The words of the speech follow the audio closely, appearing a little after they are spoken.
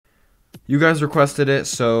You guys requested it,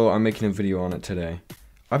 so I'm making a video on it today.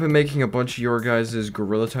 I've been making a bunch of your guys'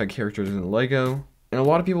 Gorilla Tag characters in Lego, and a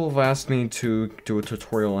lot of people have asked me to do a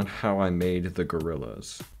tutorial on how I made the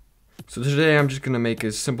gorillas. So today I'm just going to make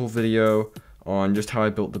a simple video on just how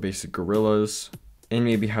I built the basic gorillas, and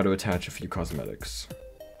maybe how to attach a few cosmetics.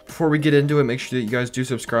 Before we get into it, make sure that you guys do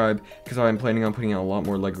subscribe, because I'm planning on putting out a lot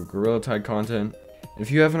more Lego Gorilla Tag content.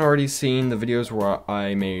 If you haven't already seen the videos where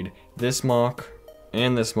I made this MOC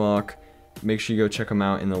and this MOC, make sure you go check them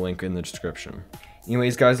out in the link in the description.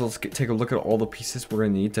 Anyways guys, let's take a look at all the pieces we're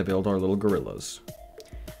going to need to build our little gorillas.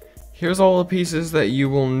 Here's all the pieces that you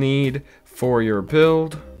will need for your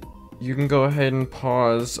build. You can go ahead and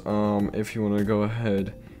pause if you want to go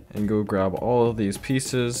ahead and go grab all of these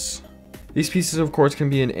pieces. These pieces of course can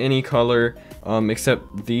be in any color,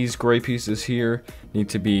 except these gray pieces here need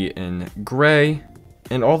to be in gray.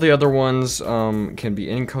 And all the other ones can be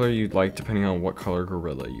any color you'd like, depending on what color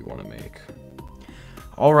gorilla you want to make.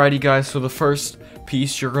 Alrighty guys, so the first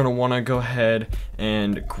piece you're going to want to go ahead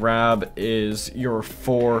and grab is your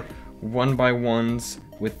 4 1x1s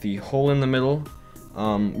with the hole in the middle.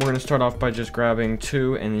 We're going to start off by just grabbing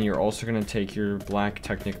 2, and then you're also going to take your black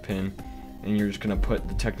Technic pin, and you're just going to put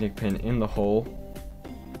the Technic pin in the hole,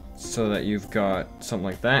 so that you've got something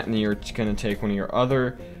like that, and then you're going to take one of your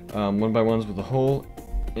other 1x1s with the hole,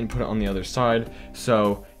 and put it on the other side,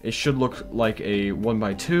 so it should look like a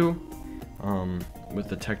 1x2, with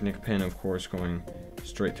the Technic pin of course going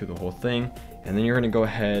straight through the whole thing. And then you're going to go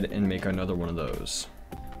ahead and make another one of those.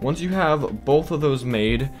 Once you have both of those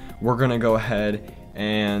made, we're going to go ahead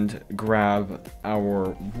and grab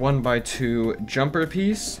our 1x2 jumper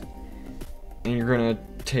piece, and you're going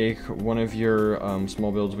to take one of your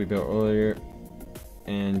small builds we built earlier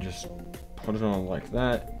and just put it on like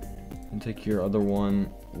that, and take your other one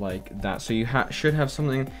like that. So you should have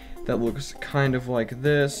something that looks kind of like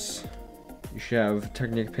this. You should have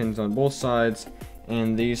Technic pins on both sides,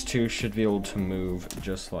 and these two should be able to move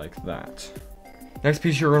just like that. Next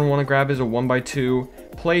piece you're going to want to grab is a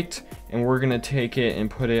 1x2 plate, and we're going to take it and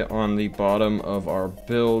put it on the bottom of our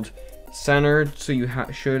build centered, so you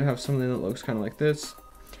should have something that looks kind of like this.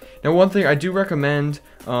 Now one thing I do recommend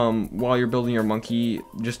while you're building your monkey,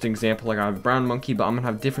 just an example, like I have a brown monkey, but I'm going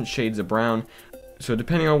to have different shades of brown, so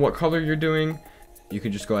depending on what color you're doing, you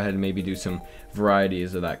could just go ahead and maybe do some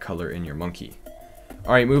varieties of that color in your monkey.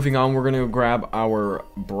 Alright, moving on, we're going to grab our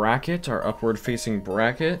bracket, our upward facing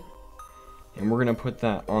bracket, and we're going to put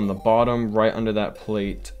that on the bottom right under that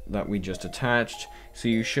plate that we just attached. So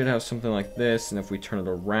you should have something like this, and if we turn it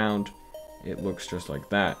around, it looks just like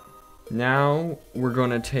that. Now we're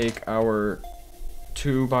going to take our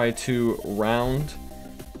 2x2 round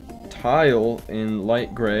tile in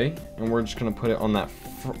light gray, and we're just going to put it on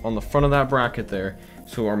the front of that bracket there,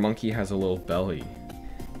 so our monkey has a little belly.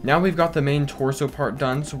 Now we've got the main torso part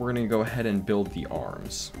done, so we're going to go ahead and build the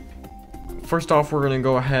arms. First off, we're going to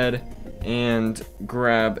go ahead and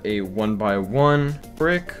grab a 1x1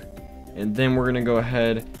 brick, and then we're going to go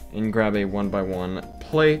ahead and grab a 1x1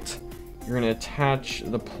 plate. You're going to attach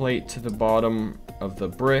the plate to the bottom of the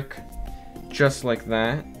brick, just like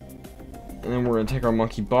that. And then we're going to take our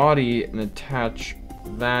monkey body and attach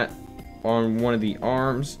that on one of the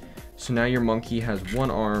arms. So now your monkey has one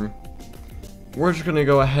arm. We're just going to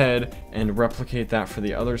go ahead and replicate that for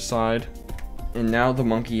the other side. And now the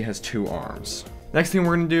monkey has 2 arms. Next thing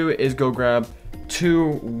we're going to do is go grab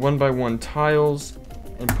 2 1x1 tiles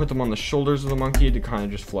and put them on the shoulders of the monkey to kind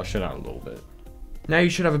of just flush it out a little bit. Now you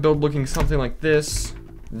should have a build looking something like this.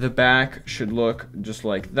 The back should look just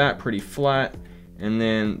like that, pretty flat. And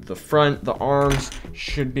then the front, the arms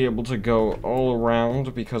should be able to go all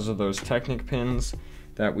around because of those Technic pins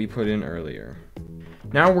that we put in earlier.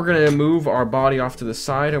 Now we're going to move our body off to the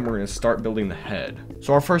side, and we're going to start building the head.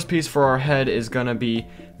 So our first piece for our head is going to be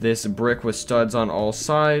this brick with studs on all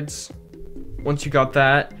sides. Once you got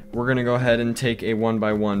that, we're going to go ahead and take a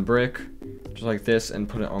 1x1 brick, just like this, and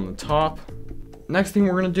put it on the top. Next thing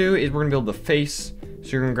we're going to do is we're going to build the face. So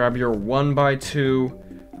you're going to grab your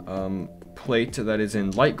 1x2 plate that is in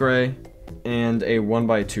light gray and a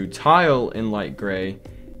 1x2 tile in light gray,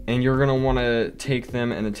 and you're going to want to take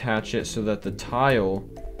them and attach it so that the tile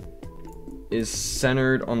is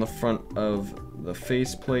centered on the front of the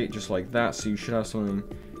face plate, just like that. So you should have something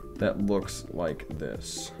that looks like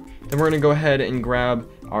this. Then we're going to go ahead and grab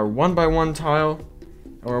our 1x1 tile,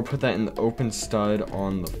 and we'll put that in the open stud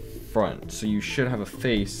on the front. So you should have a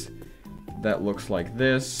face that looks like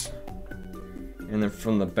this, and then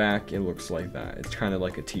from the back it looks like that. It's kind of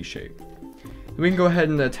like a T shape. We can go ahead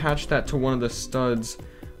and attach that to one of the studs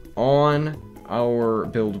on our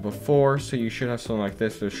build before, so you should have something like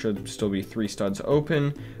this. There should still be 3 studs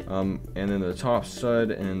open, and then the top stud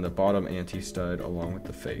and the bottom anti-stud along with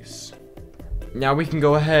the face. Now we can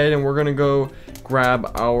go ahead and we're gonna go grab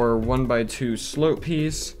our 1x2 slope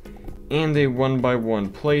piece and a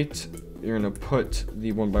 1x1 plate. You're gonna put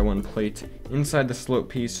the 1x1 plate inside the slope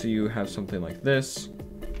piece so you have something like this.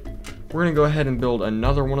 We're gonna go ahead and build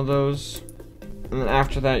another one of those. And then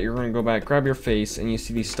after that, you're gonna go back, grab your face, and you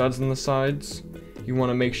see these studs on the sides. You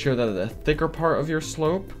wanna make sure that the thicker part of your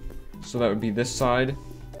slope, so that would be this side,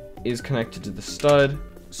 is connected to the stud,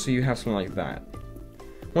 so you have something like that.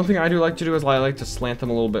 One thing I do like to do is I like to slant them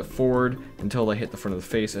a little bit forward until they hit the front of the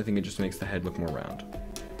face. I think it just makes the head look more round.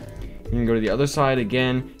 You can go to the other side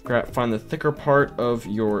again, find the thicker part of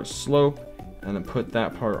your slope, and then put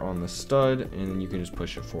that part on the stud, and then you can just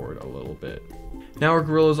push it forward a little bit. Now our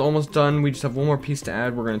gorilla is almost done. We just have one more piece to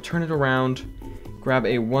add. We're going to turn it around, grab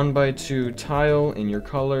a 1x2 tile in your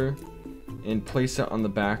color, and place it on the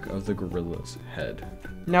back of the gorilla's head.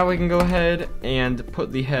 Now we can go ahead and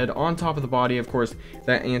put the head on top of the body. Of course,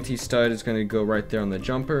 that anti-stud is going to go right there on the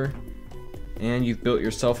jumper, and you've built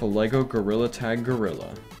yourself a Lego Gorilla Tag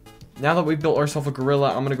Gorilla. Now that we've built ourselves a gorilla,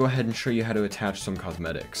 I'm going to go ahead and show you how to attach some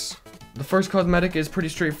cosmetics. The first cosmetic is pretty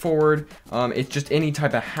straightforward. It's just any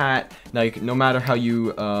type of hat. Like, no matter how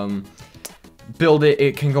you build it,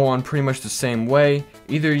 it can go on pretty much the same way.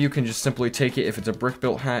 Either you can just simply take it if it's a brick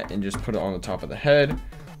built hat and just put it on the top of the head,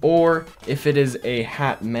 or if it is a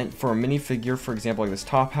hat meant for a minifigure, for example like this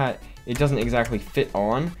top hat, it doesn't exactly fit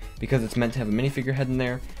on because it's meant to have a minifigure head in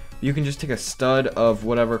there. You can just take a stud of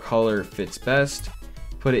whatever color fits best,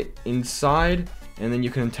 put it inside, and then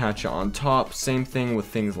you can attach it on top. Same thing with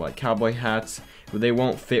things like cowboy hats, but they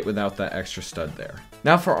won't fit without that extra stud there.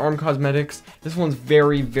 Now for arm cosmetics, this one's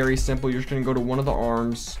very, very simple. You're just gonna go to one of the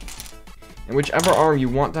arms, and whichever arm you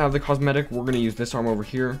want to have the cosmetic, we're gonna use this arm over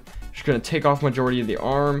here. Just gonna take off majority of the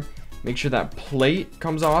arm, make sure that plate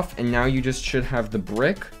comes off, and now you just should have the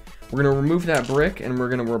brick. We're gonna remove that brick, and we're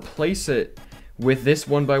gonna replace it with this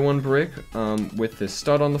 1x1 brick with this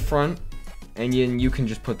stud on the front. And then you can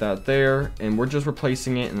just put that there, and we're just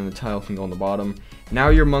replacing it, and then the tile can go on the bottom. Now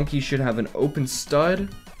your monkey should have an open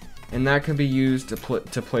stud, and that can be used to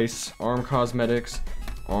place arm cosmetics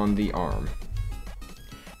on the arm.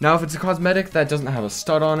 Now if it's a cosmetic that doesn't have a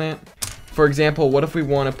stud on it, for example, what if we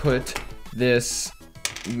want to put this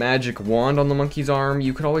magic wand on the monkey's arm?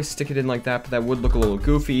 You could always stick it in like that, but that would look a little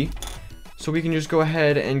goofy. So we can just go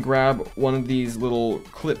ahead and grab one of these little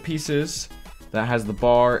clip pieces that has the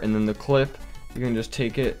bar and then the clip. You can just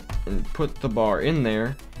take it and put the bar in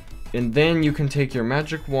there, and then you can take your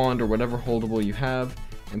magic wand or whatever holdable you have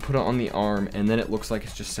and put it on the arm, and then it looks like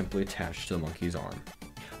it's just simply attached to the monkey's arm.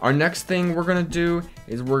 Our next thing we're gonna do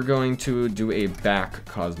is we're going to do a back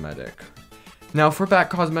cosmetic. Now for back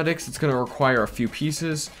cosmetics, it's gonna require a few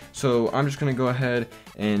pieces, so I'm just gonna go ahead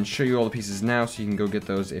and show you all the pieces now so you can go get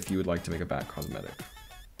those if you would like to make a back cosmetic.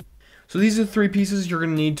 So these are the 3 pieces you're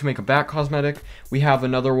going to need to make a back cosmetic. We have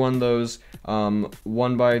another one of those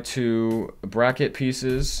 1x2 bracket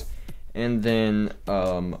pieces, and then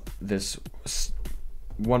this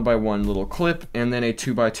 1x1 little clip, and then a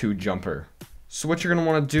 2x2 jumper. So what you're going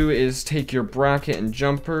to want to do is take your bracket and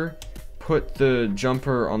jumper, put the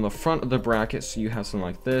jumper on the front of the bracket so you have something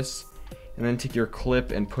like this, and then take your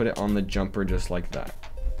clip and put it on the jumper just like that.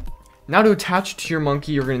 Now to attach to your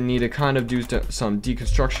monkey, you're going to need to kind of do some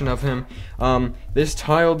deconstruction of him. This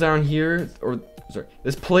tile down here,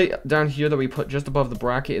 this plate down here that we put just above the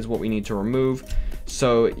bracket is what we need to remove.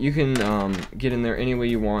 So you can get in there any way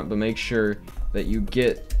you want, but make sure that you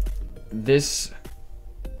get this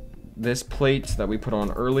plate that we put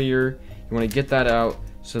on earlier. You want to get that out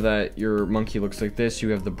so that your monkey looks like this. You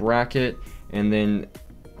have the bracket, and then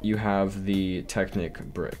you have the Technic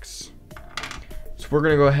bricks. So we're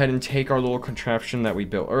going to go ahead and take our little contraption that we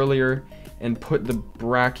built earlier and put the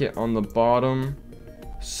bracket on the bottom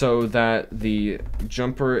so that the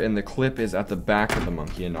jumper and the clip is at the back of the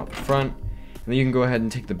monkey and not the front. And then you can go ahead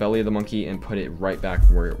and take the belly of the monkey and put it right back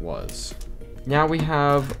where it was. Now we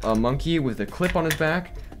have a monkey with a clip on his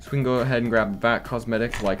back, so we can go ahead and grab a back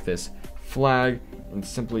cosmetic like this flag and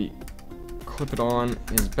simply clip it on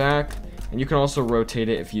his back. And you can also rotate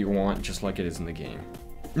it if you want, just like it is in the game.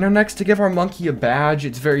 Now next, to give our monkey a badge,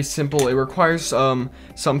 it's very simple. It requires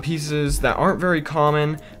some pieces that aren't very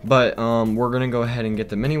common, but we're going to go ahead and get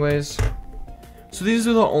them anyways. So these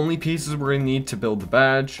are the only pieces we're going to need to build the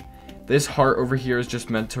badge. This heart over here is just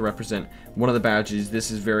meant to represent one of the badges.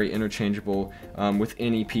 This is very interchangeable with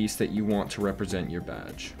any piece that you want to represent your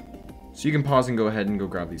badge. So you can pause and go ahead and go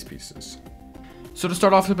grab these pieces. So to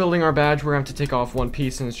start off with building our badge, we're going to have to take off one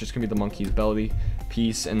piece, and it's just going to be the monkey's belly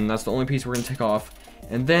piece, and that's the only piece we're going to take off,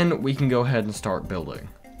 and then we can go ahead and start building.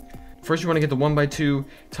 First, you want to get the 1x2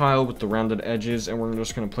 tile with the rounded edges, and we're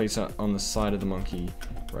just going to place it on the side of the monkey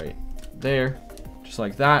right there, just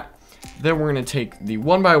like that. Then we're going to take the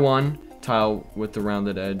 1x1 tile with the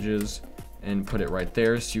rounded edges and put it right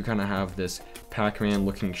there, so you kind of have this Pac-Man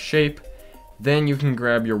looking shape. Then you can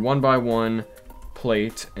grab your 1x1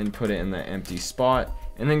 plate and put it in that empty spot,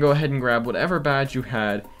 and then go ahead and grab whatever badge you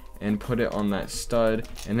had and put it on that stud,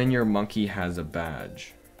 and then your monkey has a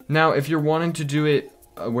badge. Now if you're wanting to do it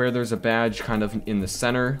where there's a badge kind of in the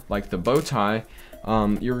center like the bow tie,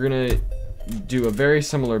 you're gonna do a very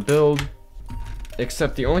similar build,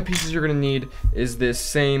 except the only pieces you're gonna need is this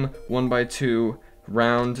same 1x2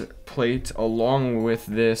 round plate along with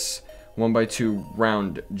this 1x2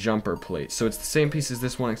 round jumper plate. So it's the same piece as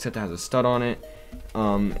this one, except it has a stud on it,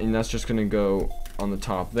 and that's just gonna go on the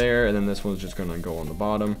top there, and then this one's just gonna go on the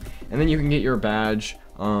bottom, and then you can get your badge.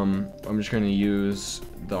 I'm just gonna use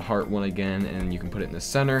the heart one again, and you can put it in the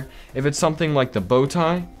center. If it's something like the bow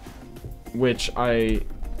tie, which I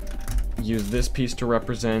use this piece to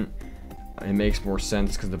represent, it makes more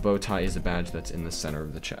sense because the bow tie is a badge that's in the center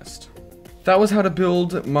of the chest. That was how to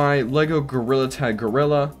build my Lego Gorilla Tag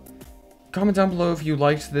Gorilla. Comment down below if you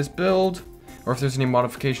liked this build, or if there's any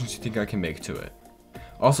modifications you think I can make to it.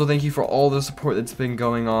 Also, thank you for all the support that's been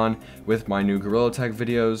going on with my new Gorilla Tag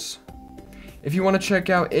videos. If you want to check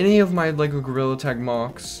out any of my Lego Gorilla Tag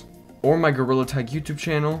mocks, or my Gorilla Tag YouTube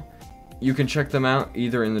channel, you can check them out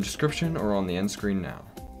either in the description or on the end screen now.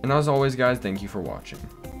 And as always guys, thank you for watching.